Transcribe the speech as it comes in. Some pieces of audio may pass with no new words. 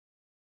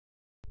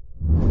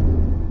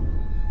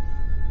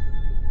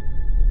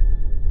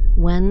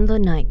When the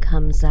Night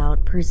Comes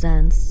Out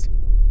presents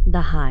The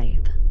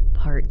Hive,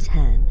 Part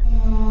 10.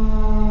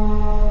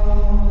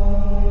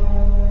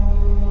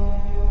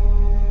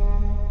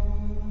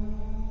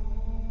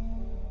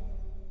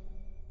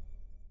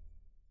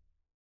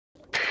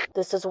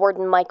 This is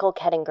Warden Michael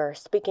Kettinger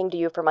speaking to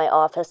you from my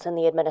office in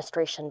the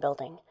administration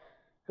building.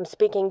 I'm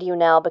speaking to you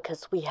now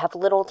because we have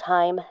little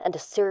time and a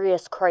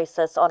serious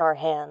crisis on our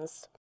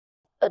hands.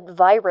 A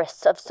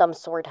virus of some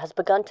sort has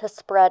begun to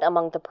spread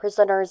among the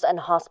prisoners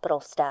and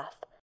hospital staff.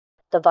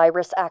 The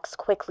virus acts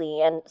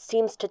quickly and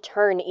seems to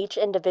turn each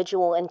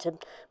individual into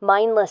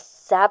mindless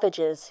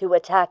savages who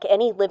attack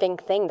any living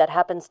thing that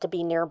happens to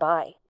be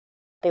nearby.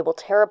 They will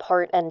tear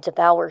apart and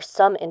devour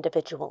some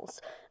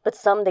individuals, but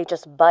some they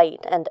just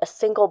bite, and a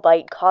single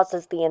bite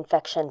causes the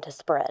infection to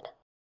spread.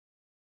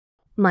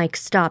 Mike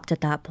stopped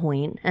at that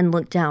point and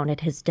looked down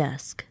at his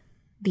desk.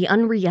 The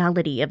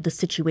unreality of the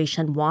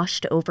situation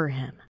washed over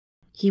him.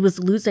 He was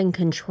losing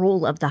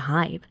control of the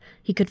hive.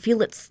 He could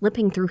feel it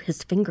slipping through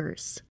his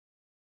fingers.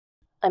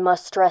 I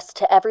must stress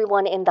to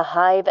everyone in the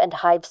Hive and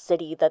Hive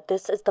City that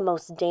this is the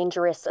most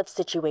dangerous of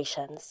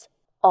situations.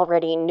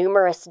 Already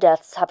numerous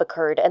deaths have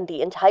occurred, and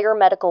the entire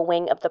medical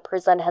wing of the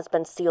prison has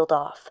been sealed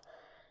off.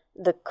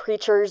 The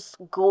creatures,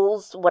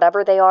 ghouls,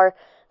 whatever they are,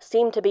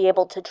 seem to be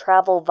able to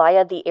travel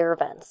via the air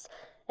vents,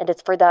 and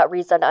it's for that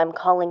reason I'm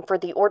calling for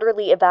the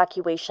orderly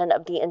evacuation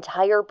of the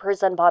entire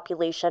prison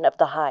population of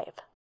the Hive.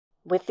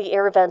 With the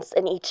air vents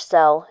in each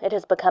cell, it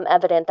has become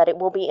evident that it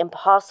will be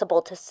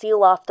impossible to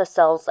seal off the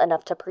cells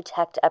enough to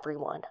protect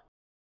everyone.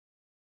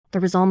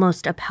 There was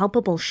almost a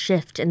palpable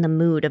shift in the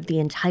mood of the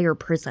entire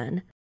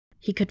prison.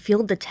 He could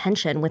feel the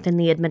tension within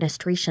the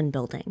administration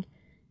building.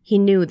 He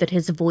knew that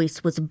his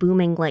voice was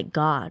booming like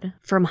God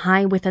from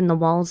high within the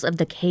walls of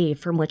the cave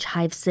from which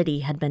Hive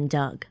City had been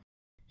dug.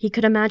 He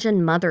could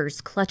imagine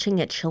mothers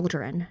clutching at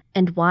children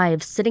and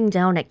wives sitting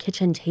down at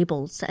kitchen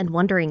tables and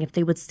wondering if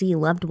they would see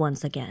loved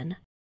ones again.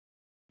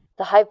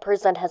 The Hive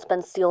prison has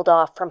been sealed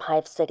off from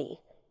Hive City.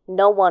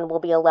 No one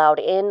will be allowed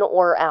in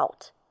or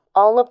out.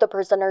 All of the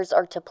prisoners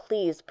are to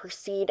please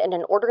proceed in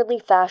an orderly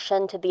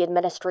fashion to the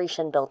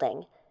administration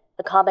building.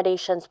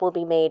 Accommodations will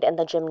be made in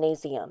the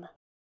gymnasium.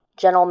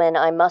 Gentlemen,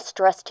 I must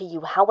stress to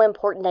you how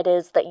important it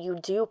is that you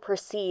do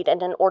proceed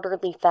in an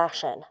orderly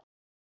fashion.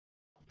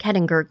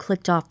 Kettinger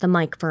clicked off the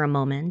mic for a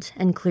moment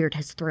and cleared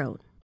his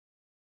throat.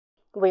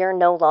 We are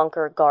no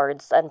longer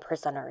guards and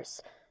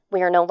prisoners.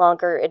 We are no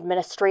longer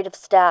administrative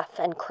staff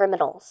and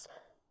criminals.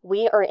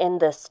 We are in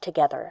this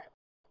together.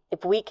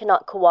 If we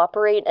cannot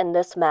cooperate in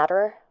this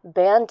matter,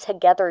 band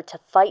together to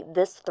fight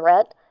this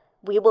threat,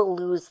 we will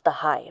lose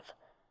the Hive.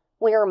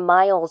 We are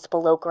miles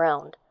below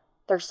ground.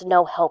 There's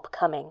no help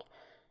coming.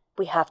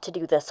 We have to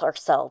do this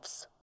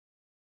ourselves.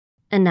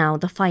 And now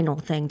the final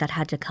thing that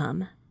had to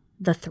come,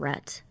 the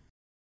threat.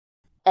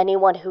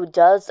 Anyone who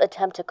does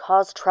attempt to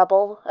cause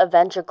trouble,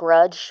 avenge a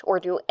grudge, or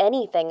do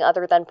anything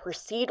other than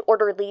proceed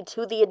orderly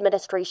to the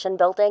administration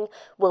building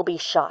will be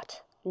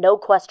shot. No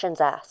questions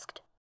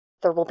asked.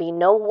 There will be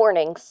no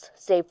warnings,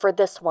 save for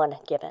this one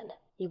given.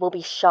 You will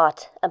be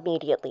shot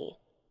immediately.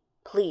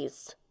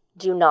 Please,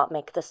 do not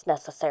make this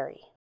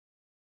necessary.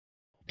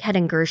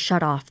 Kettinger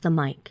shut off the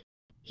mic.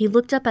 He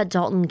looked up at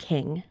Dalton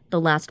King, the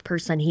last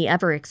person he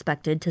ever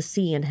expected to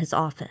see in his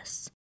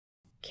office.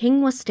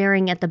 King was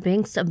staring at the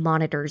banks of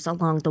monitors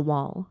along the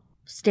wall.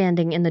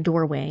 Standing in the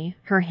doorway,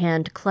 her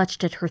hand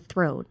clutched at her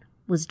throat,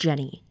 was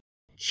Jenny.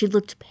 She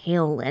looked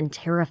pale and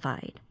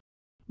terrified.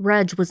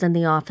 Reg was in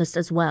the office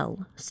as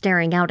well,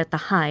 staring out at the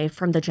hive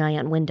from the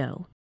giant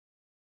window.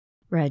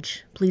 Reg,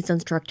 please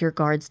instruct your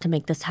guards to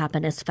make this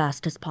happen as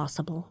fast as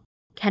possible,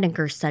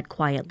 Kettinger said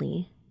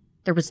quietly.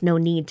 There was no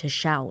need to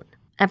shout.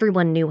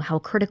 Everyone knew how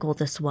critical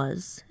this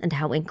was, and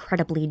how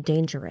incredibly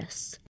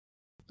dangerous.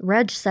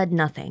 Reg said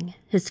nothing,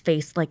 his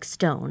face like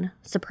stone,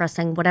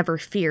 suppressing whatever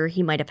fear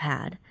he might have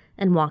had,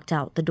 and walked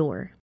out the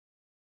door.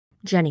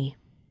 Jenny,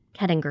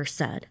 Kettinger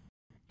said,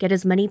 get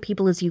as many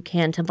people as you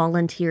can to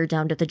volunteer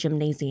down to the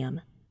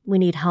gymnasium. We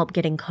need help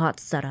getting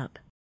cots set up.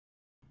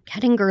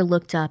 Kettinger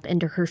looked up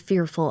into her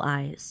fearful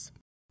eyes.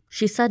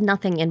 She said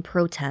nothing in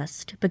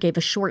protest, but gave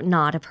a short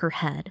nod of her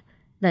head.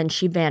 Then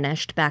she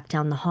vanished back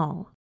down the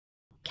hall.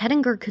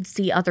 Kettinger could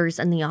see others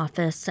in the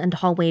office and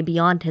hallway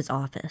beyond his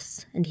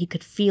office, and he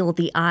could feel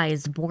the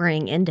eyes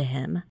boring into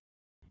him.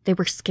 They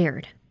were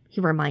scared,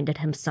 he reminded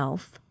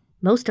himself.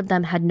 Most of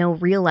them had no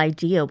real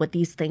idea what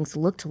these things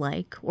looked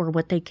like or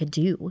what they could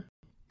do.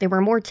 They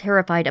were more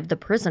terrified of the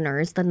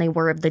prisoners than they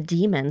were of the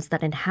demons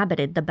that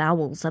inhabited the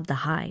bowels of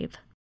the hive.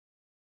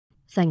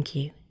 Thank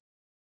you.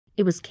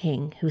 It was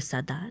King who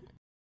said that.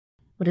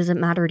 What does it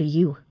matter to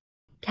you?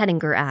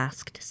 Kettinger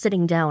asked,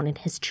 sitting down in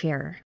his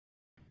chair.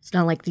 It's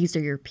not like these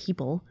are your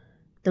people.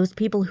 Those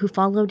people who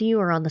followed you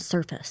are on the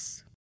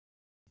surface.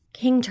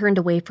 King turned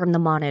away from the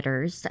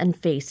monitors and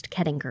faced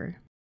Kettinger.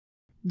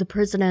 The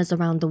prisoners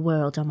around the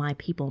world are my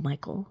people,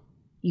 Michael.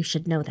 You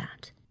should know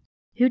that.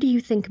 Who do you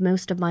think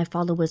most of my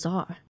followers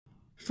are?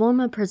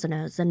 Former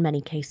prisoners in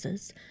many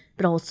cases,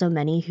 but also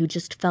many who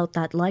just felt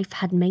that life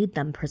had made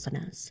them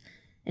prisoners.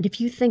 And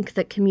if you think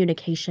that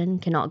communication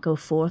cannot go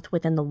forth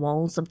within the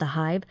walls of the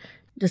hive,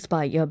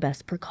 despite your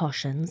best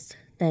precautions,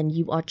 then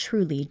you are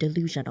truly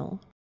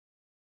delusional.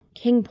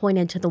 King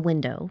pointed to the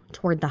window,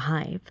 toward the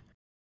hive.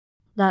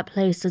 That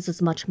place is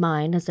as much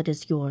mine as it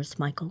is yours,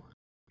 Michael,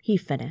 he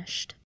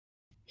finished.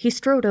 He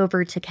strode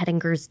over to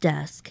Kettinger's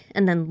desk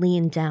and then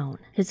leaned down,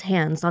 his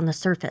hands on the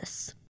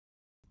surface.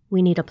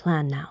 We need a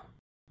plan now,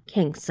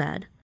 King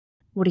said.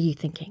 What are you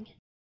thinking?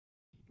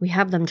 We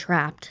have them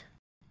trapped,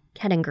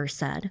 Kettinger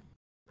said.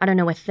 I don't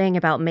know a thing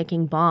about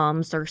making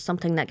bombs or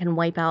something that can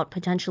wipe out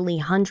potentially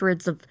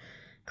hundreds of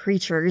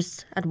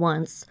creatures at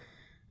once.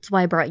 That's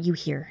why I brought you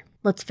here.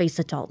 Let's face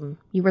it, Dalton.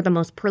 You were the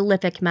most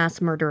prolific mass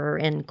murderer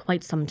in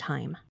quite some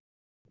time.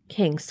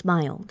 King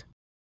smiled.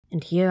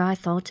 And here I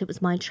thought it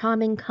was my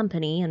charming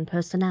company and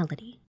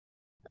personality.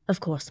 Of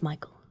course,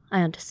 Michael,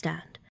 I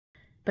understand.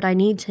 But I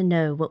need to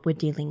know what we're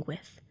dealing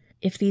with.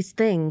 If these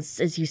things,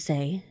 as you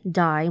say,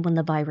 die when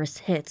the virus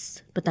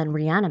hits, but then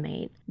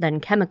reanimate, then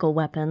chemical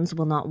weapons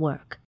will not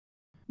work.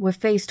 We're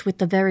faced with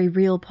the very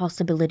real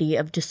possibility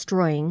of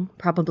destroying,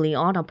 probably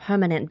on a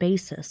permanent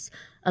basis,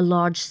 a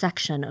large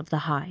section of the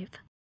hive.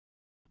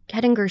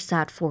 Kettinger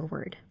sat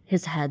forward,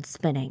 his head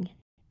spinning.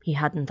 He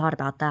hadn't thought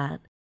about that.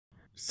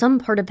 Some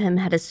part of him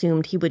had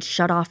assumed he would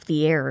shut off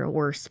the air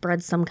or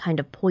spread some kind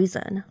of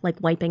poison, like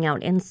wiping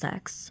out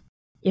insects.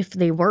 If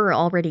they were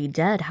already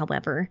dead,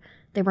 however,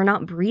 they were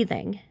not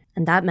breathing,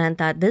 and that meant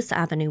that this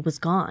avenue was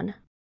gone.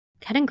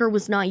 Kettinger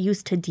was not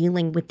used to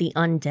dealing with the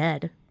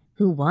undead.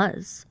 Who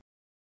was?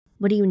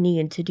 What do you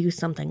need to do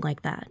something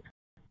like that?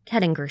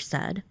 Kettinger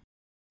said.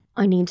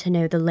 I need to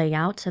know the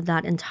layout of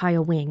that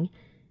entire wing,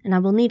 and I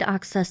will need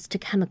access to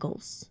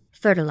chemicals,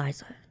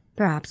 fertilizer,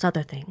 perhaps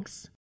other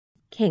things.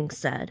 King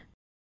said.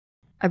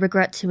 I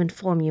regret to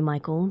inform you,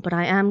 Michael, but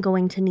I am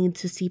going to need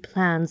to see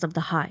plans of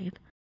the hive.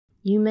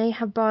 You may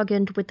have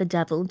bargained with the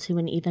devil to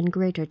an even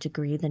greater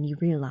degree than you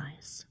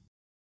realize.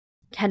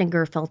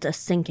 Kettinger felt a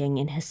sinking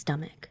in his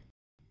stomach.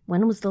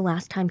 When was the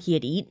last time he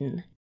had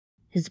eaten?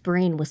 His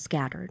brain was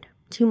scattered,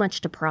 too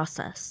much to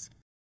process.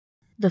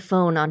 The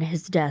phone on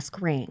his desk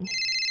rang.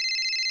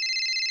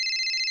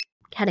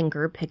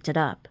 Kettinger picked it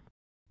up.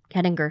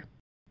 Kettinger,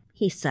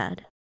 he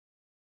said.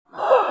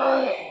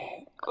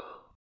 Mike.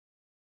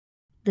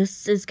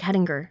 This is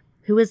Kettinger.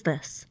 Who is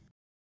this?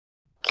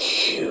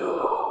 Q.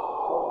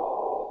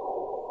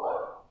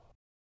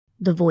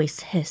 The voice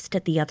hissed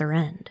at the other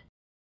end.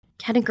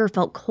 Kettinger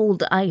felt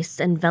cold ice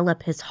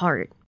envelop his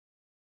heart.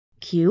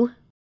 Q?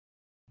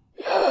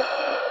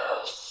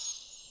 Yes.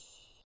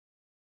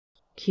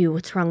 Q,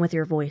 what's wrong with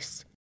your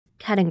voice?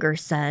 Kettinger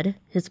said,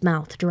 his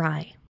mouth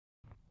dry.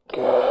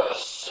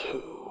 Guess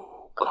who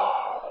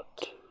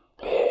got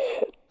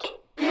bit?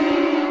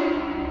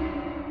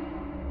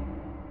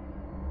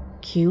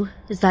 Q,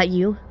 is that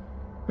you?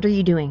 What are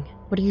you doing?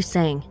 What are you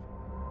saying?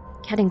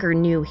 Kettinger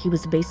knew he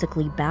was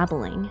basically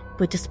babbling,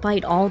 but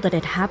despite all that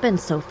had happened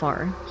so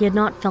far, he had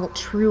not felt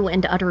true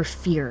and utter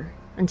fear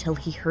until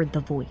he heard the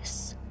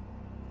voice.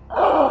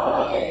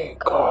 I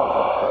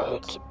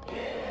got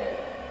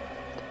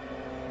bit.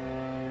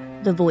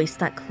 The voice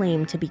that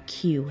claimed to be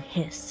Q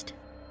hissed.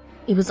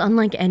 It was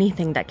unlike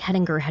anything that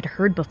Kettinger had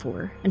heard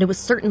before, and it was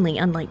certainly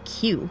unlike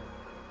Q.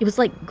 It was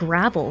like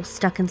gravel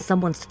stuck in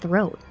someone's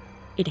throat.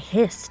 It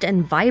hissed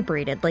and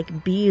vibrated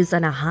like bees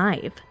in a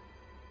hive.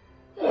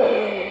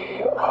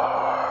 They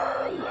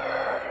are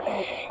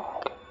learning,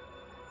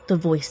 the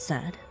voice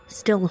said,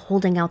 still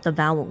holding out the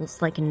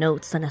vowels like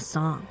notes in a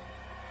song.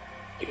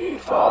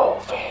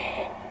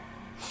 Evolving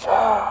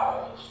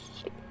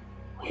fast.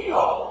 We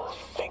all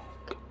think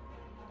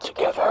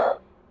together.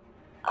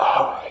 A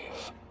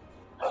hive.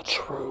 A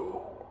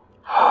true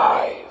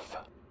hive.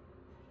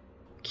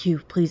 Q,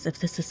 please, if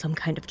this is some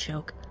kind of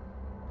joke.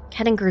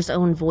 Kettinger's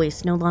own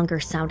voice no longer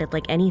sounded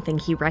like anything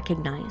he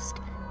recognized.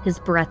 His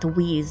breath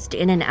wheezed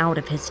in and out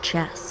of his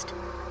chest.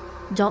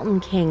 Dalton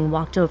King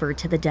walked over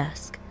to the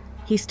desk.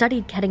 He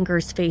studied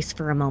Kettinger's face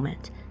for a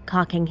moment,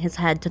 cocking his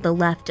head to the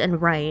left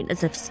and right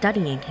as if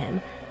studying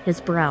him,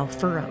 his brow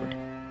furrowed.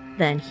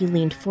 Then he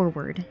leaned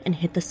forward and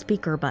hit the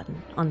speaker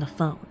button on the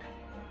phone.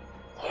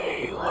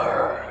 They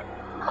learn,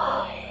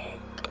 Mike.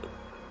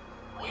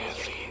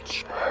 With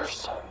each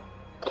person,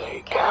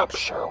 they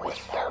capture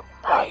with their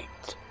bite.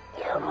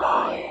 Their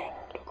mind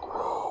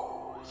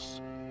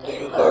grows.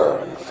 They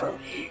learn from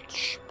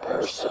each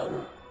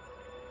person.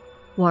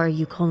 Why are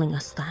you calling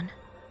us then?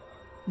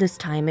 This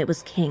time it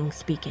was King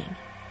speaking.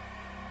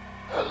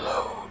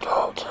 Hello,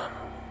 Dalton.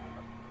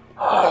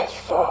 I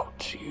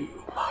thought you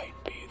might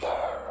be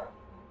there.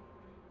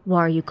 Why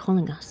are you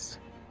calling us?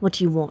 What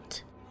do you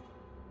want?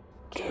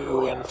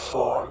 To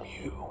inform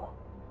you,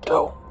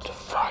 don't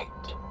fight.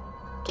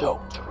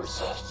 Don't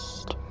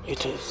resist.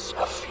 It is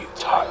a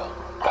futile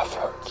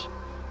effort.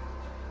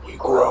 We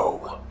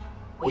grow.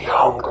 We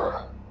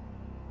hunger.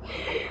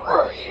 We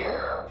were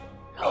here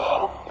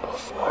long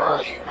before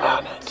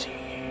humanity,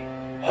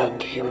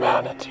 and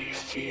humanity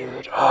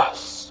feared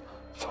us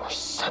for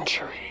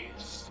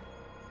centuries.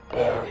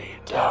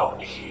 Buried down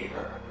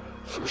here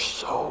for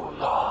so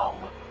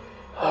long,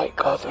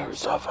 like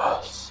others of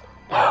us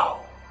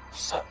now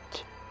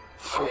set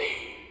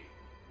free.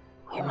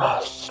 We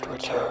must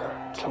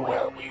return to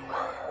where we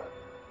were.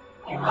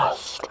 We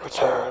must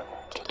return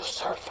to the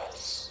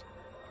surface.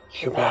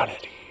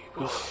 Humanity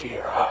will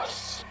fear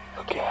us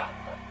again.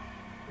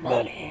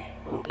 Many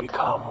will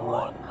become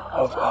one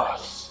of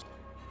us.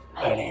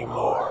 Many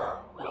more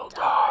will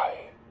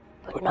die,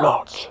 but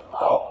not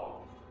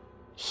all.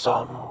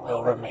 Some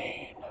will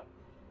remain.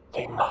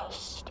 They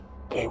must.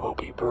 They will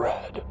be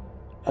bred,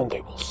 and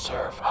they will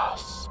serve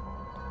us.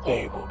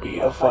 They will be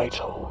a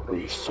vital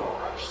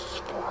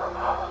resource for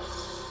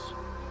us.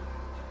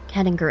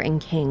 Kettinger and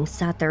King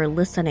sat there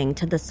listening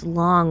to this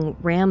long,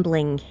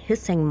 rambling,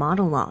 hissing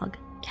monologue.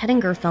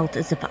 Kettinger felt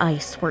as if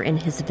ice were in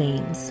his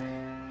veins.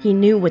 He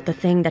knew what the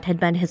thing that had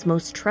been his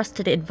most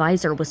trusted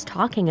advisor was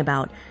talking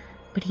about,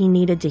 but he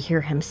needed to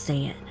hear him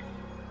say it.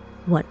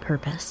 What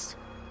purpose?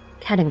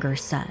 Kettinger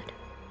said.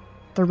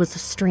 There was a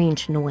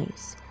strange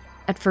noise.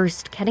 At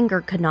first,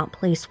 Kettinger could not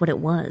place what it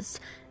was,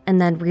 and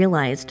then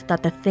realized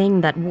that the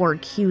thing that wore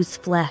Q's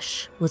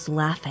flesh was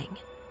laughing.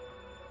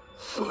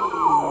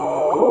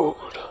 Food.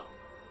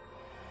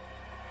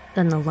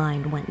 Then the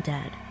line went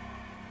dead.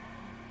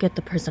 Get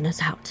the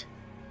prisoners out,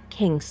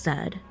 King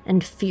said,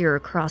 and fear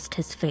crossed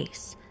his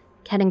face.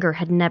 Kettinger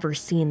had never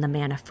seen the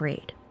man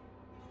afraid.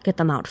 Get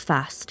them out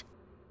fast.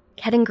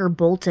 Kettinger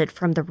bolted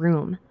from the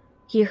room.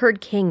 He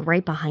heard King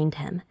right behind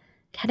him.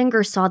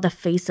 Kettinger saw the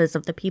faces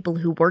of the people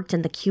who worked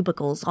in the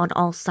cubicles on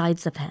all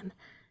sides of him.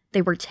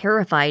 They were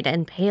terrified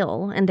and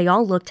pale, and they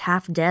all looked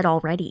half dead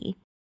already.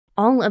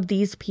 All of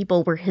these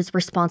people were his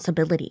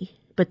responsibility,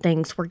 but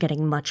things were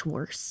getting much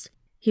worse.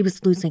 He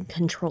was losing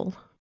control.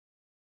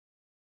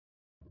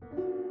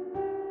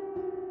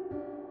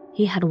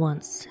 He had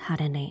once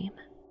had a name.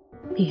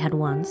 He had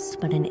once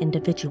been an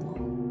individual.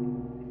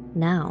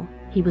 Now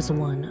he was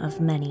one of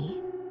many.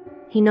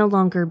 He no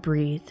longer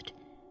breathed.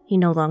 He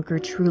no longer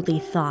truly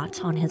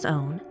thought on his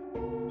own.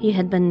 He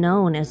had been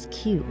known as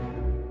Q,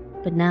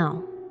 but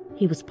now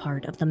he was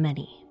part of the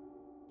many.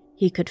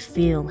 He could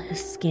feel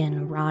his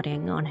skin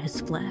rotting on his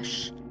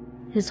flesh.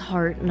 His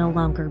heart no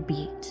longer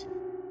beat.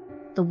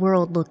 The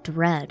world looked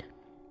red,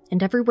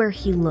 and everywhere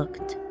he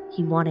looked,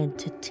 he wanted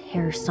to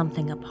tear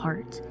something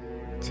apart,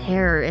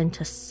 tear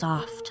into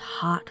soft,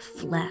 hot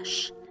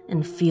flesh,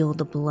 and feel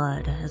the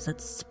blood as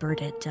it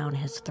spurted down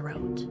his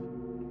throat.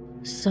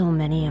 So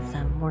many of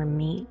them were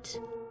meat.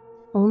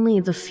 Only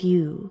the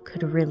few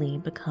could really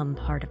become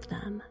part of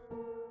them.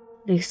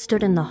 They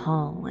stood in the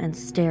hall and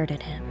stared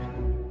at him.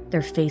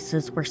 Their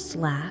faces were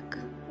slack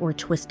or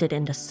twisted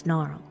into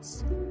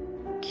snarls.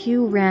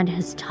 Q ran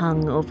his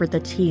tongue over the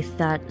teeth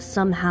that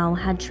somehow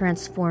had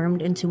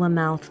transformed into a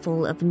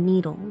mouthful of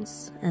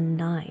needles and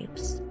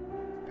knives.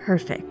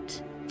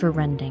 Perfect for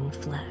rending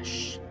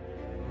flesh.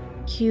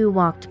 Q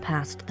walked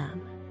past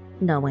them,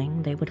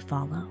 knowing they would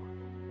follow.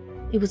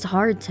 It was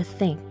hard to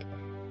think,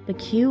 but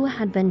Q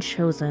had been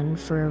chosen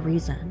for a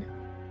reason.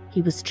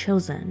 He was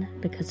chosen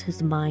because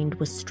his mind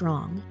was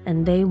strong,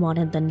 and they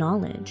wanted the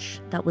knowledge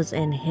that was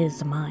in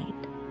his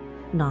mind.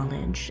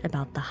 Knowledge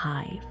about the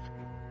Hive.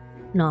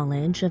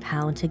 Knowledge of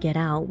how to get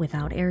out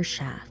without air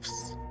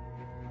shafts.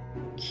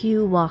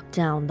 Q walked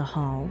down the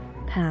hall,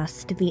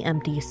 past the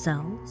empty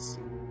cells.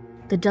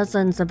 The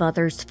dozens of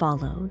others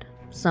followed,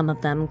 some of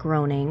them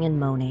groaning and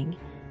moaning,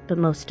 but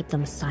most of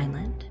them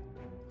silent.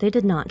 They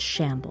did not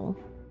shamble.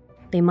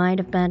 They might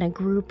have been a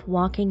group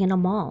walking in a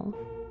mall,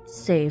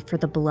 save for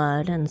the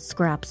blood and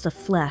scraps of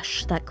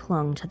flesh that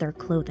clung to their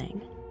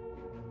clothing.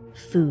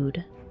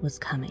 Food was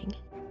coming.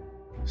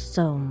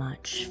 So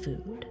much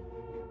food.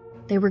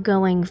 They were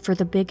going for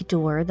the big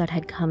door that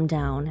had come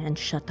down and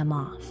shut them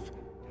off.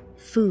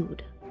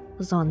 Food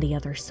was on the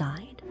other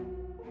side.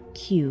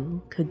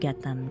 Q could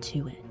get them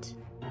to it.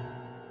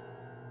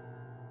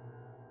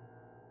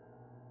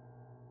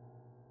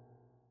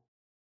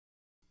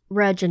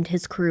 Reg and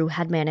his crew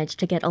had managed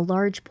to get a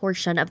large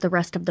portion of the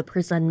rest of the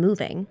prison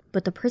moving,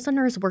 but the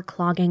prisoners were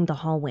clogging the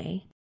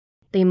hallway.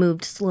 They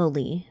moved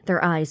slowly,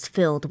 their eyes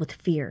filled with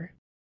fear.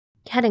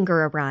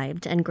 Kettinger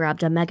arrived and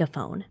grabbed a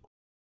megaphone.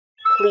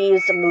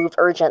 Please move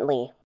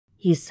urgently,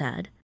 he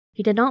said.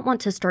 He did not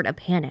want to start a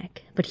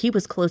panic, but he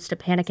was close to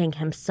panicking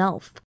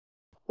himself.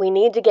 We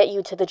need to get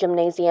you to the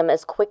gymnasium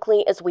as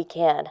quickly as we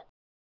can.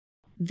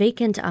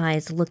 Vacant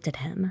eyes looked at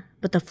him,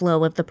 but the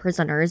flow of the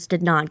prisoners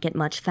did not get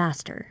much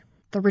faster.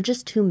 There were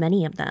just too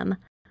many of them.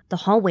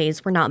 The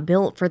hallways were not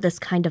built for this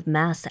kind of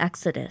mass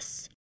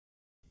exodus.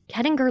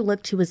 Kettinger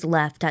looked to his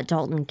left at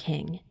Dalton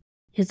King.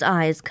 His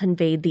eyes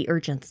conveyed the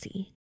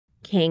urgency.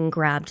 King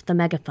grabbed the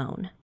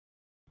megaphone.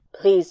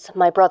 Please,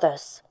 my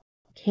brothers,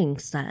 King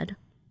said.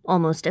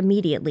 Almost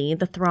immediately,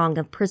 the throng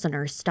of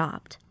prisoners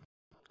stopped.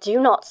 Do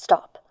not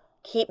stop.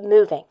 Keep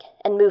moving,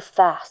 and move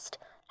fast.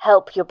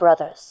 Help your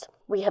brothers.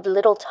 We have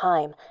little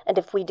time, and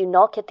if we do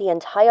not get the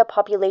entire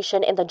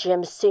population in the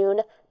gym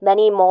soon,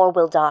 many more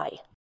will die.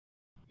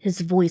 His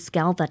voice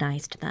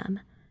galvanized them.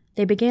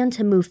 They began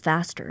to move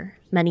faster,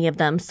 many of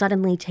them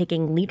suddenly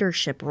taking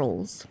leadership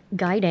roles,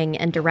 guiding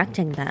and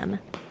directing them.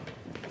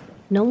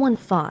 No one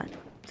fought.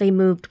 They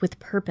moved with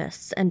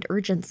purpose and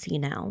urgency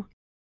now.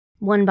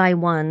 One by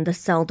one, the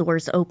cell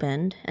doors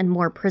opened, and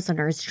more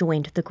prisoners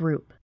joined the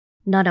group.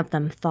 None of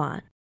them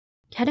fought.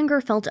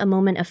 Kettinger felt a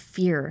moment of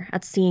fear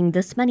at seeing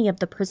this many of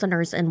the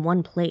prisoners in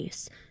one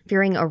place,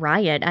 fearing a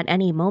riot at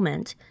any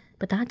moment,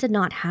 but that did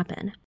not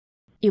happen.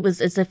 It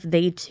was as if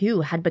they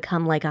too had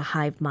become like a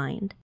hive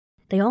mind.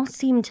 They all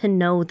seemed to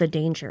know the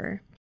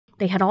danger.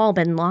 They had all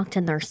been locked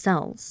in their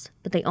cells,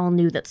 but they all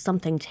knew that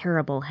something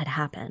terrible had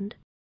happened.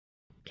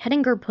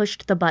 Kettinger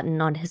pushed the button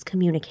on his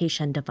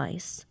communication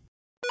device.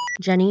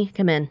 "Jenny,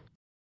 come in."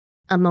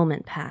 A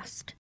moment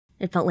passed.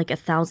 It felt like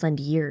 1,000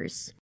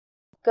 years.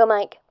 "Go,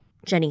 Mike,"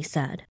 Jenny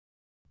said.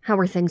 "How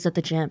are things at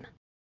the gym?"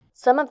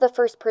 "Some of the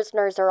first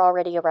prisoners are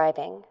already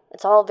arriving.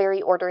 It's all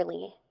very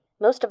orderly.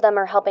 Most of them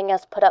are helping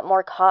us put up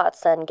more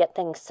cots and get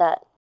things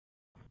set."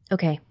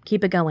 "Okay,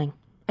 keep it going.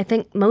 I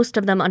think most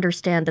of them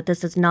understand that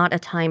this is not a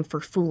time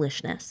for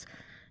foolishness.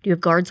 Do you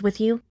have guards with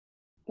you?"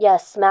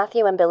 "Yes,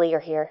 Matthew and Billy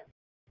are here."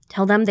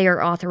 "Tell them they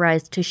are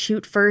authorized to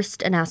shoot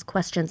first and ask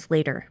questions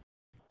later."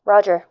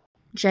 "Roger,"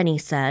 Jenny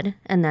said,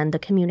 and then the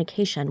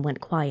communication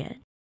went quiet.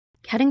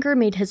 Kettinger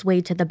made his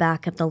way to the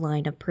back of the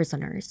line of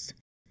prisoners.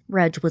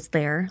 Reg was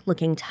there,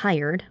 looking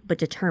tired but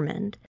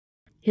determined.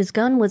 His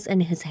gun was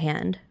in his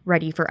hand,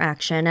 ready for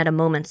action at a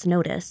moment's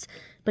notice,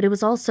 but it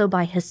was also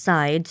by his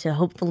side to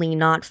hopefully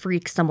not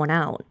freak someone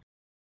out.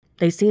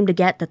 "They seem to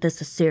get that this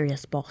is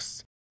serious,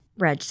 boss,"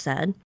 Reg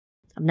said.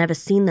 "I've never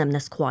seen them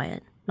this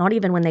quiet, not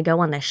even when they go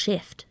on their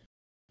shift."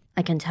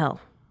 "I can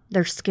tell.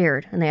 They're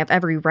scared, and they have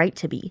every right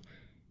to be.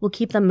 We'll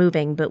keep them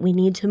moving, but we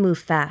need to move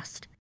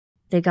fast."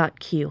 "They got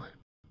Q,"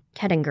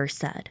 Kettinger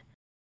said.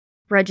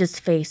 Reg's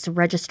face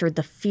registered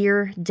the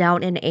fear,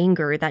 doubt, and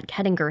anger that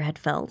Kettinger had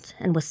felt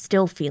and was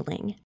still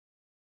feeling.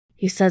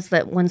 "He says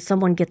that when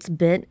someone gets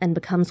bit and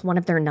becomes one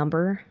of their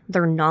number,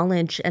 their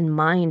knowledge and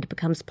mind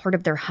becomes part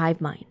of their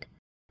hive mind.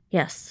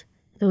 Yes,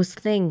 those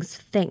things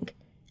think.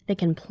 They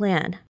can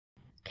plan."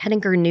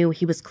 Kettinger knew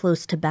he was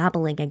close to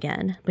babbling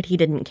again, but he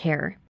didn't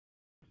care.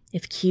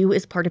 If Q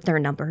is part of their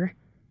number,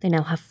 they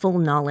now have full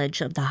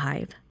knowledge of the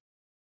hive.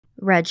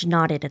 Reg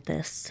nodded at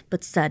this,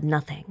 but said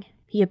nothing.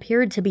 He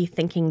appeared to be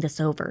thinking this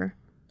over.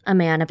 A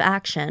man of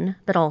action,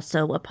 but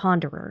also a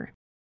ponderer.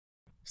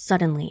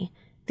 Suddenly,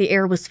 the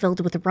air was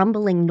filled with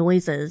rumbling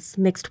noises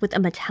mixed with a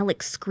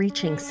metallic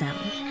screeching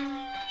sound.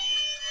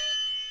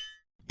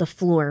 The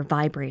floor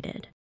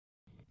vibrated.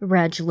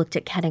 Reg looked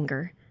at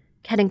Kettinger.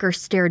 Kettinger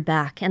stared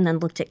back and then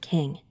looked at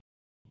King.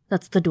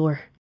 "That's the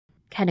door,"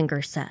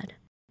 Kettinger said.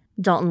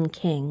 Dalton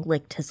King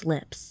licked his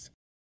lips.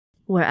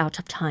 "We're out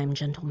of time,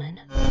 gentlemen."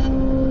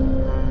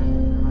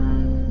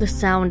 The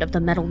sound of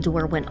the metal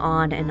door went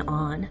on and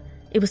on.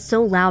 It was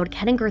so loud,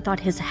 Kettinger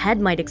thought his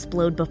head might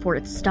explode before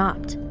it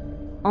stopped.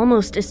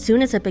 Almost as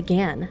soon as it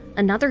began,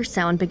 another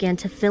sound began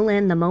to fill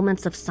in the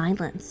moments of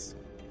silence.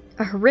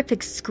 A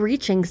horrific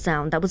screeching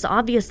sound that was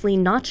obviously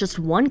not just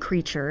one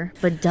creature,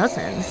 but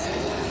dozens.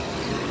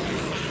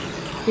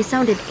 They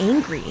sounded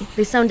angry,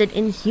 they sounded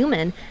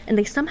inhuman, and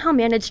they somehow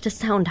managed to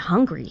sound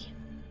hungry.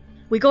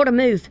 "We gotta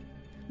move,"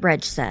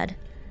 Reg said.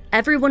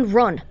 "Everyone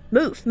run!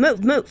 Move,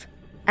 move, move!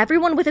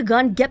 Everyone with a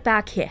gun, get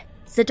back here.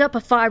 Set up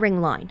a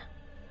firing line."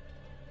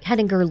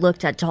 Kettinger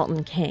looked at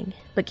Dalton King,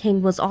 but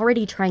King was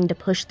already trying to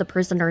push the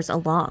prisoners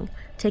along,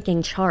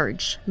 taking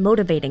charge,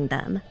 motivating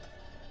them.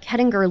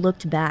 Kettinger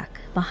looked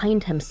back,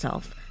 behind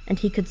himself, and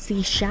he could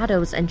see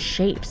shadows and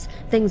shapes,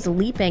 things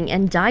leaping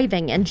and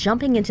diving and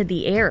jumping into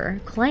the air,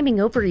 climbing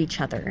over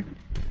each other.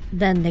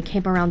 Then they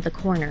came around the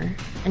corner,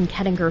 and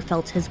Kettinger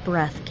felt his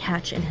breath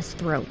catch in his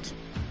throat.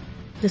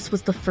 This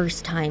was the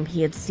first time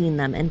he had seen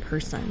them in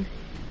person.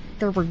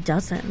 There were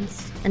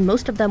dozens, and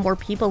most of them were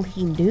people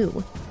he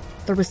knew.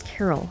 There was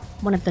Carol,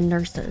 one of the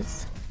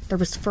nurses. There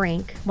was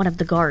Frank, one of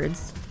the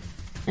guards.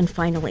 And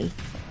finally,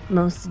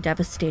 most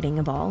devastating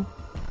of all,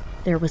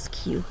 there was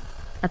Q,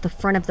 at the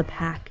front of the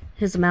pack,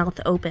 his mouth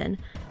open,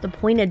 the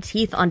pointed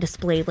teeth on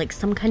display like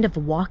some kind of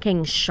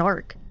walking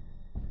shark.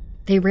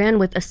 They ran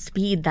with a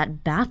speed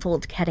that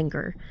baffled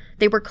Kettinger.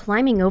 They were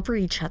climbing over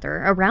each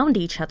other, around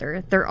each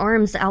other, their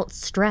arms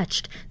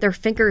outstretched, their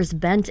fingers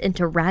bent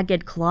into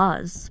ragged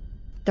claws.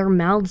 Their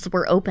mouths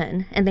were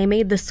open, and they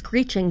made the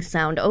screeching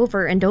sound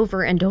over and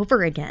over and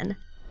over again.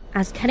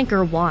 As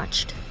Kettinger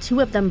watched, two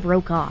of them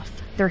broke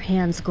off, their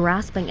hands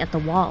grasping at the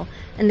wall,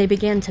 and they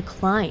began to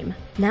climb,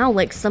 now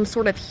like some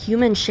sort of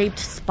human-shaped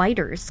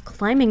spiders,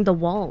 climbing the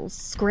walls,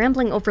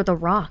 scrambling over the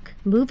rock,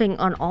 moving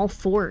on all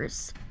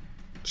fours.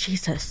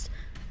 "Jesus,"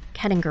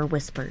 Kettinger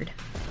whispered.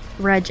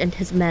 Reg and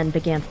his men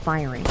began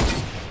firing.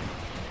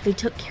 They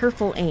took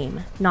careful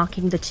aim,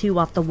 knocking the two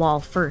off the wall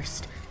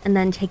first, and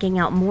then taking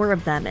out more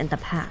of them in the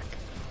pack.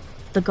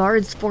 The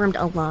guards formed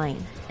a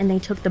line, and they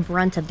took the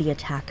brunt of the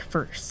attack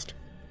first.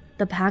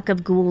 The pack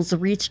of ghouls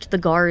reached the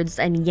guards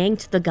and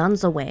yanked the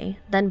guns away,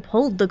 then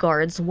pulled the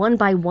guards one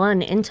by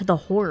one into the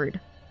horde.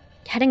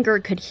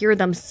 Kettinger could hear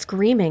them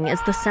screaming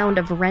as the sound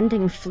of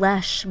rending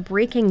flesh,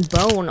 breaking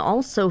bone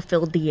also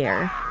filled the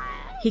air.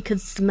 He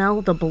could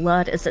smell the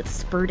blood as it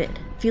spurted,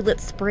 feel it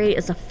spray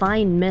as a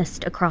fine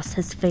mist across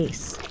his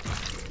face.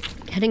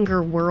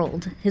 Kettinger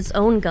whirled, his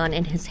own gun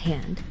in his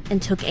hand,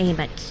 and took aim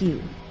at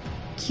Q.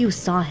 Q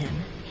saw him,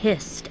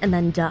 hissed, and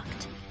then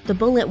ducked. The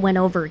bullet went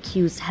over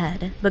Q's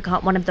head, but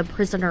caught one of the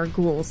prisoner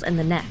ghouls in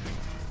the neck.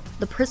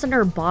 The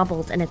prisoner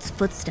bobbled in its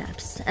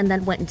footsteps, and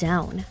then went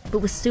down, but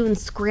was soon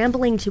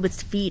scrambling to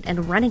its feet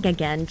and running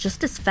again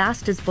just as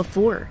fast as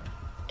before.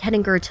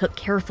 Kettinger took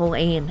careful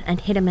aim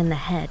and hit him in the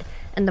head,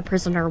 and the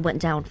prisoner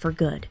went down for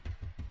good.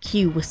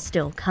 Q was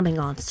still coming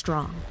on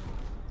strong.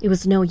 It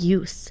was no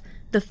use.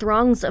 The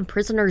throngs of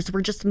prisoners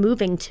were just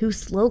moving too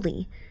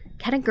slowly.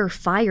 Kettinger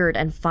fired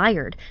and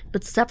fired,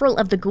 but several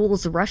of the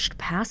ghouls rushed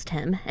past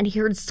him, and he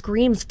heard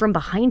screams from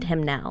behind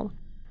him now.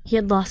 He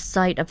had lost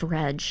sight of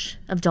Reg,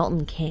 of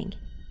Dalton King.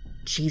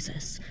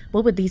 Jesus,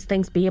 what would these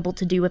things be able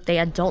to do if they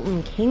had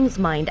Dalton King's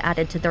mind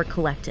added to their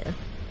collective?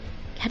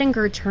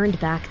 Kettinger turned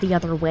back the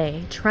other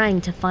way,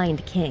 trying to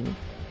find King.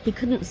 He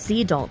couldn't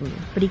see Dalton,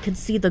 but he could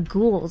see the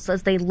ghouls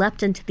as they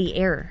leapt into the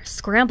air,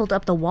 scrambled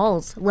up the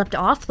walls, leapt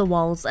off the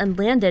walls, and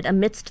landed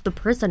amidst the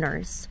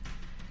prisoners.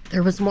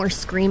 There was more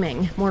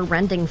screaming, more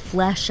rending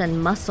flesh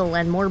and muscle,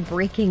 and more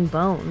breaking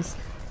bones.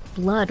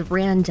 Blood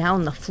ran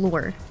down the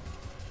floor.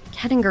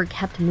 Kettinger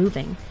kept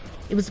moving.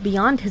 It was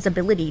beyond his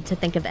ability to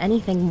think of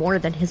anything more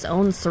than his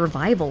own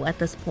survival at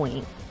this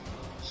point.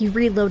 He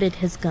reloaded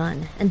his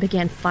gun and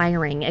began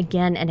firing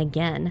again and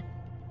again.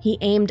 He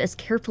aimed as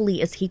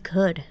carefully as he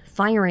could,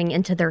 firing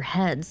into their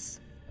heads.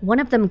 One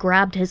of them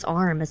grabbed his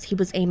arm as he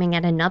was aiming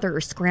at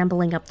another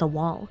scrambling up the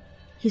wall.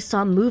 He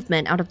saw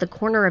movement out of the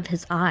corner of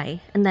his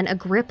eye, and then a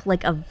grip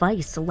like a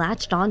vice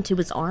latched onto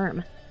his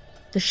arm.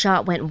 The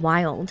shot went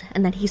wild,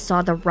 and then he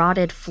saw the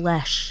rotted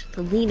flesh,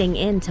 leaning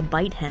in to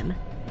bite him.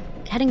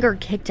 Kettinger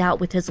kicked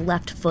out with his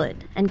left foot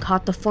and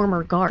caught the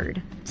former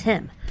guard,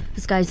 Tim,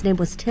 this guy's name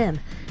was Tim,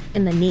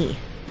 in the knee.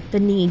 The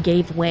knee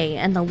gave way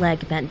and the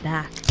leg bent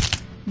back.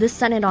 This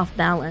sent it off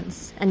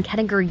balance, and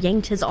Kettinger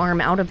yanked his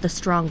arm out of the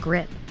strong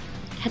grip.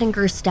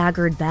 Kettinger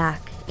staggered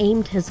back,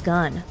 aimed his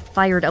gun,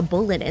 fired a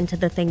bullet into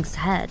the thing's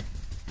head.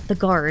 The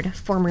guard,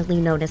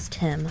 formerly known as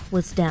Tim,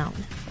 was down.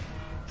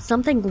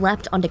 Something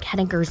leapt onto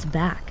Kettinger's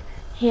back.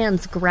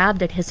 Hands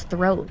grabbed at his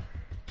throat.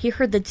 He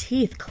heard the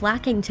teeth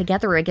clacking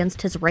together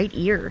against his right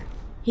ear.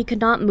 He could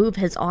not move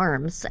his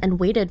arms, and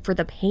waited for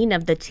the pain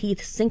of the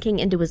teeth sinking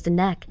into his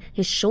neck,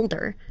 his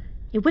shoulder.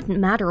 It wouldn't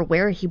matter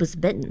where he was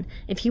bitten.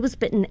 If he was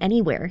bitten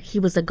anywhere, he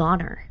was a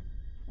goner.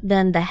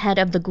 Then the head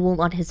of the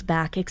ghoul on his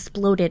back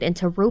exploded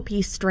into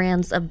ropey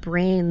strands of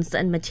brains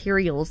and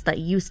materials that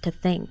used to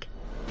think.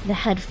 The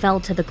head fell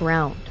to the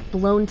ground,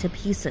 blown to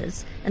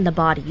pieces, and the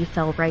body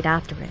fell right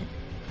after it.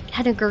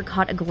 Kettinger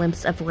caught a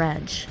glimpse of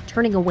Reg,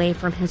 turning away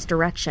from his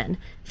direction,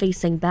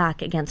 facing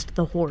back against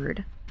the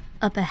horde.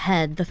 Up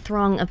ahead, the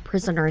throng of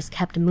prisoners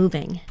kept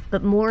moving,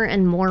 but more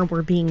and more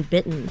were being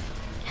bitten.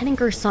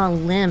 Kettinger saw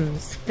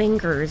limbs,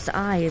 fingers,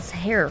 eyes,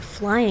 hair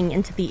flying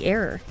into the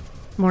air.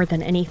 More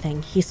than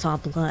anything, he saw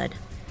blood.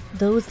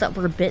 Those that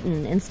were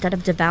bitten instead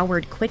of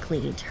devoured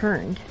quickly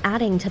turned,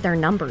 adding to their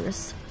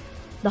numbers.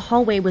 The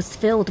hallway was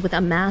filled with a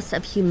mass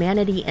of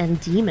humanity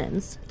and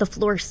demons, the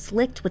floor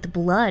slicked with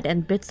blood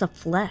and bits of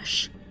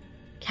flesh.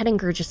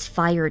 Kettinger just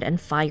fired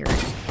and fired.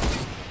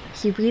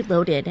 He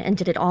reloaded and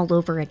did it all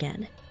over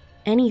again.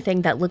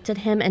 Anything that looked at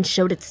him and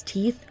showed its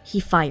teeth, he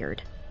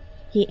fired.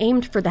 He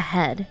aimed for the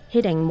head,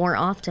 hitting more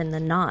often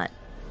than not.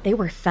 They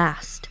were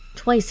fast.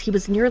 Twice he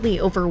was nearly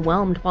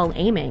overwhelmed while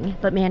aiming,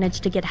 but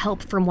managed to get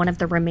help from one of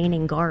the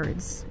remaining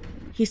guards.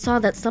 He saw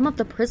that some of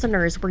the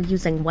prisoners were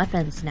using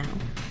weapons now.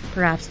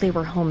 Perhaps they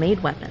were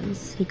homemade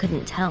weapons, he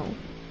couldn't tell.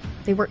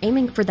 They were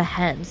aiming for the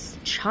heads,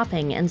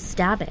 chopping and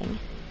stabbing.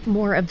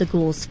 More of the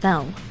ghouls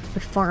fell,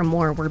 but far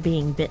more were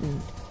being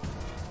bitten.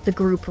 The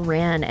group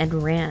ran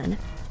and ran.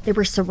 They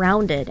were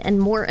surrounded, and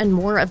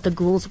more of the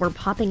ghouls were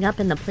popping up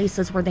in the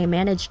places where they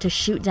managed to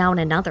shoot down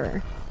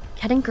another.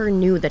 Kettinger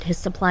knew that his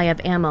supply of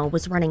ammo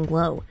was running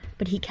low,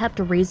 but he kept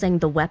raising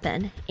the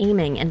weapon,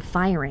 aiming and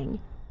firing.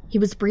 He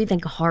was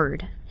breathing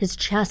hard. His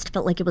chest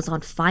felt like it was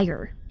on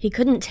fire. He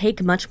couldn't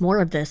take much more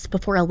of this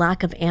before a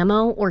lack of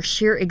ammo or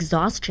sheer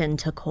exhaustion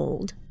took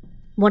hold.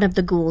 One of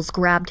the ghouls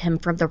grabbed him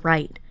from the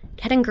right.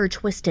 Kettinger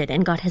twisted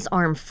and got his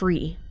arm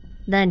free.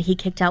 Then he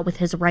kicked out with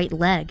his right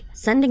leg,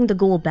 sending the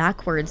ghoul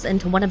backwards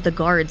into one of the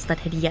guards that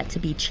had yet to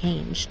be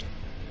changed.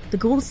 The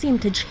ghoul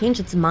seemed to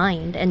change its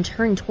mind and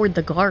turn toward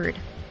the guard.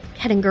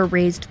 Kettinger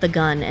raised the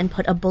gun and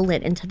put a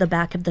bullet into the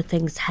back of the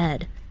thing's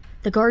head.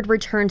 The guard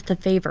returned the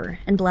favor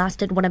and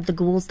blasted one of the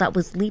ghouls that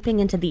was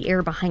leaping into the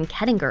air behind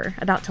Kettinger,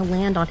 about to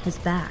land on his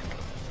back.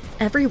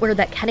 Everywhere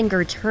that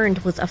Kettinger turned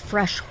was a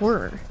fresh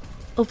horror.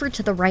 Over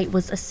to the right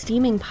was a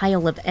steaming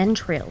pile of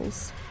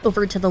entrails.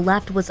 Over to the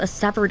left was a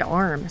severed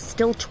arm,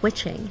 still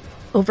twitching.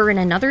 Over in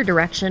another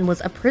direction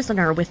was a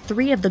prisoner with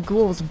 3 of the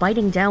ghouls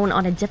biting down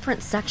on a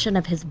different section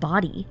of his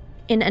body.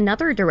 In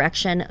another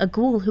direction, a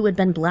ghoul who had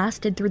been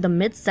blasted through the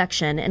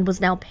midsection and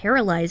was now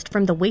paralyzed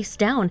from the waist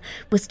down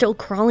was still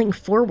crawling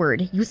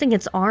forward, using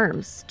its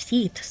arms,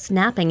 teeth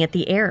snapping at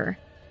the air.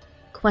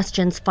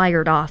 Questions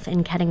fired off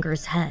in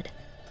Kettinger's head.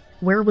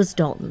 Where was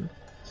Dalton?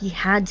 He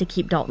had to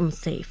keep Dalton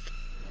safe.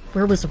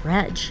 Where was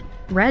Reg?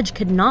 Reg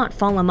could not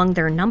fall among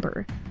their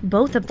number.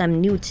 Both of them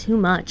knew too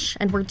much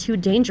and were too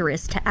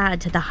dangerous to add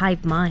to the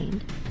hive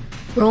mind.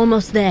 We're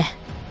almost there.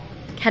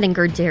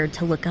 Kettinger dared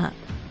to look up.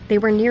 They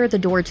were near the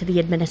door to the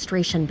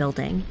administration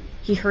building.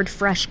 He heard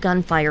fresh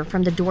gunfire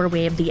from the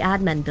doorway of the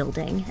admin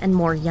building and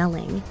more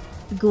yelling.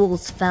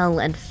 Ghouls fell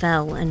and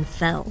fell and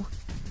fell.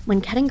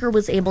 When Kettinger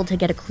was able to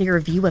get a clear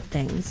view of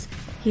things,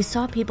 he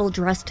saw people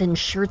dressed in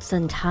shirts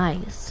and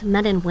ties,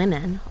 men and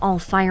women, all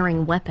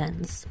firing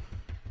weapons.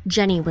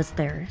 Jenny was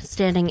there,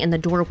 standing in the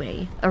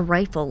doorway, a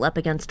rifle up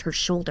against her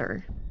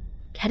shoulder.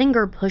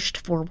 Kettinger pushed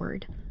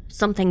forward.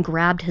 Something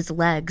grabbed his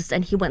legs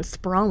and he went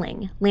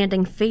sprawling,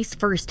 landing face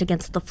first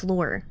against the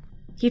floor.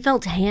 He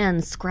felt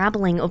hands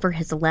scrabbling over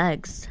his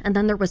legs, and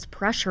then there was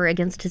pressure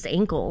against his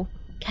ankle.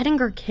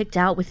 Kettinger kicked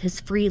out with his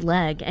free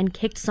leg and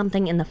kicked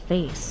something in the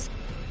face.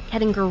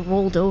 Kettinger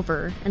rolled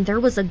over, and there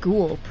was a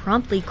ghoul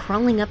promptly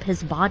crawling up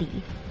his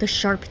body, the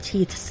sharp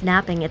teeth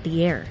snapping at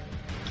the air.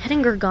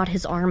 Kettinger got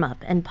his arm up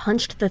and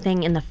punched the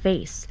thing in the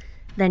face.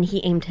 Then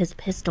he aimed his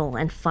pistol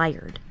and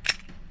fired.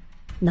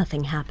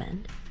 Nothing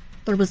happened.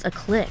 There was a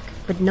click,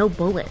 but no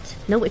bullet,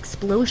 no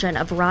explosion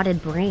of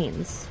rotted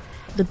brains.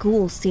 The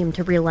ghoul seemed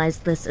to realize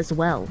this as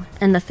well,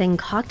 and the thing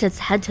cocked its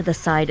head to the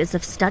side as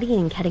if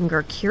studying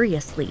Kettinger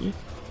curiously.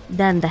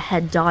 Then the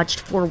head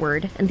dodged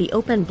forward, and the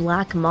open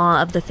black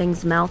maw of the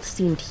thing's mouth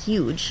seemed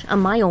huge, a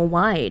mile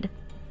wide.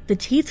 The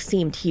teeth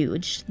seemed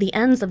huge, the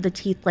ends of the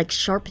teeth like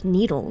sharp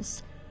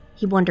needles.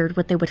 He wondered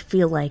what they would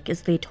feel like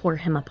as they tore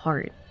him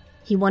apart.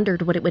 He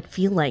wondered what it would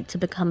feel like to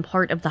become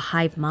part of the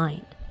hive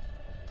mind.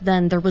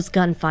 Then there was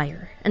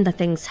gunfire, and the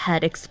thing's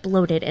head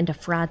exploded into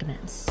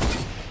fragments.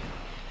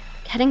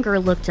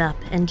 Kettinger looked up,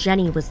 and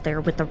Jenny was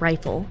there with the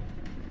rifle.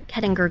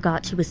 Kettinger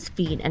got to his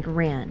feet and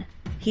ran.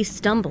 He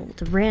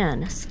stumbled,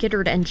 ran,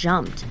 skittered, and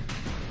jumped.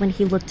 When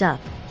he looked up,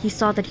 he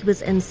saw that he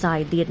was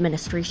inside the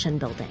administration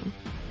building.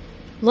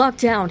 Lock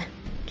down,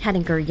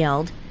 Kettinger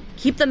yelled.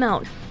 Keep them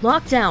out!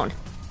 Lock down!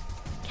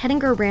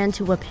 Kettinger ran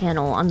to a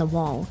panel on the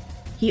wall.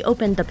 He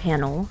opened the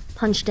panel,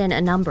 punched in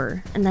a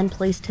number, and then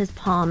placed his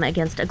palm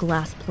against a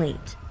glass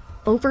plate.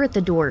 Over at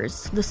the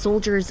doors, the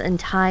soldiers in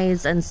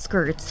ties and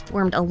skirts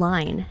formed a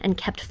line and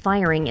kept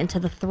firing into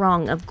the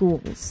throng of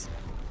ghouls.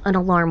 An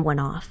alarm went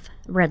off.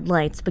 Red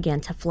lights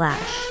began to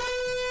flash.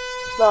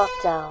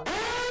 Lockdown,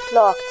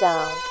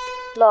 lockdown,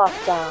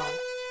 lockdown.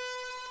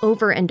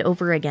 Over and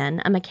over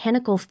again, a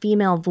mechanical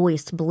female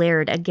voice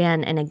blared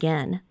again and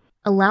again.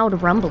 A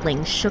loud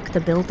rumbling shook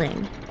the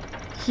building.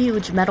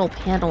 Huge metal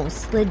panels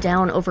slid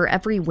down over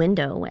every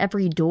window,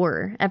 every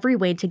door, every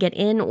way to get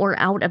in or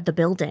out of the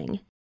building.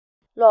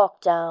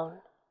 Lockdown,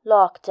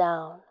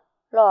 lockdown,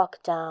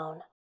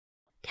 lockdown.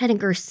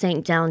 Kettinger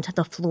sank down to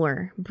the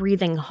floor,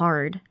 breathing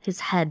hard, his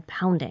head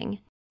pounding.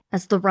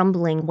 As the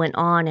rumbling went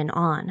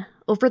on,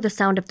 over the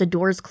sound of the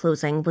doors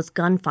closing was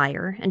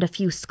gunfire and a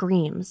few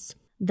screams.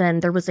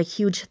 Then there was a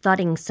huge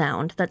thudding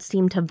sound that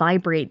seemed to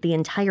vibrate the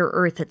entire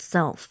earth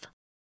itself.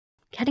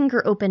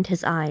 Kettinger opened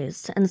his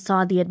eyes and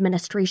saw the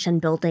administration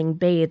building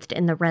bathed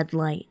in the red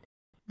light.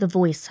 The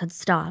voice had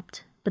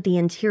stopped, but the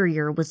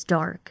interior was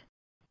dark.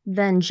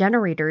 Then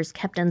generators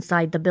kept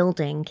inside the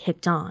building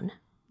kicked on.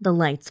 The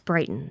lights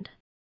brightened.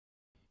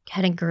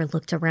 Kettinger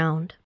looked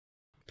around.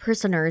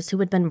 Prisoners who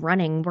had been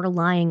running were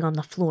lying on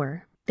the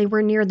floor. They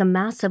were near the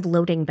massive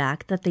loading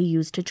back that they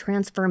used to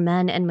transfer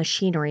men and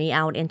machinery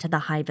out into the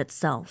hive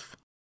itself.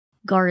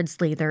 Guards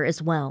lay there as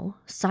well,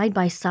 side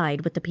by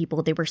side with the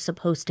people they were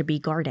supposed to be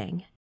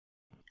guarding.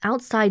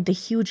 Outside the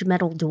huge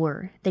metal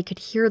door, they could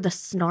hear the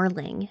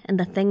snarling and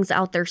the things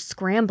out there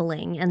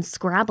scrambling and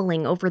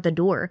scrabbling over the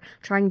door,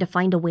 trying to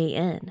find a way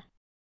in.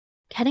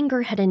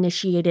 Kettinger had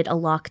initiated a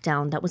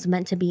lockdown that was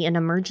meant to be an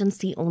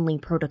emergency-only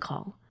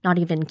protocol. Not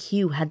even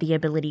Q had the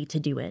ability to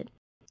do it.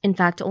 In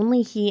fact,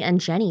 only he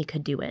and Jenny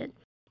could do it.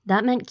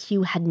 That meant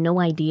Q had no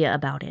idea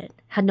about it,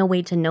 had no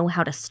way to know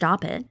how to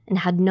stop it, and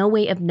had no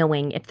way of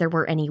knowing if there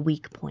were any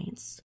weak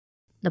points.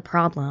 The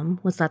problem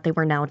was that they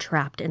were now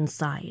trapped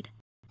inside.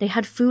 They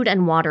had food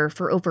and water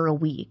for over a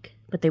week,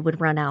 but they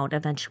would run out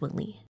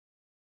eventually.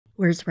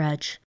 "Where's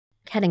Reg?"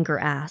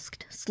 Kettinger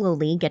asked,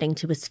 slowly getting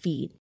to his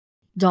feet.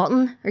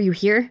 "Dalton, are you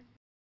here?"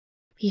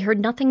 He heard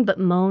nothing but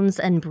moans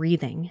and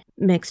breathing,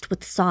 mixed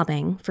with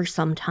sobbing for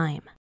some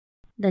time.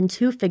 Then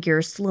two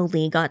figures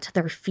slowly got to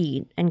their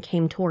feet and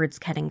came towards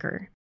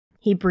Kettinger.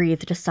 He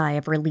breathed a sigh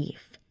of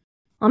relief.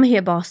 "I'm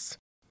here, boss,"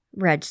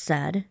 Reg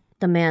said.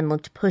 The man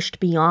looked pushed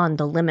beyond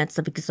the limits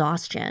of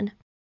exhaustion.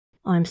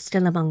 "I'm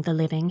still among the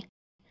living,"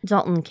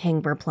 Dalton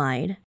King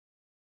replied.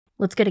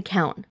 "Let's get a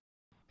count,"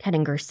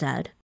 Kettinger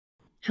said.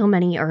 "How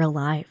many are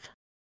alive?"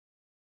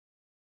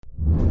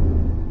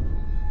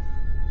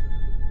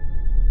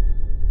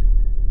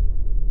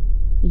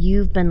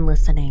 You've been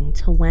listening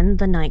to When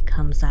the Night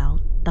Comes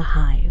Out, The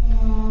Hive.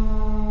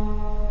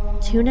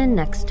 Tune in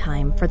next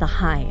time for The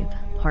Hive,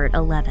 Part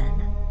 11.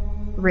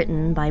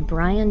 Written by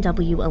Brian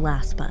W.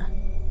 Alaspa.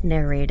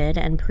 Narrated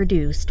and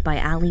produced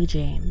by Ali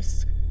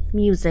James.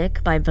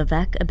 Music by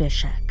Vivek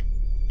Abhishek.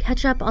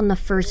 Catch up on the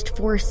first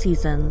 4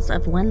 seasons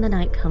of When the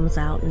Night Comes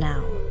Out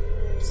now.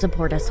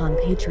 Support us on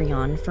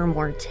Patreon for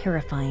more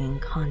terrifying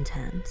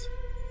content.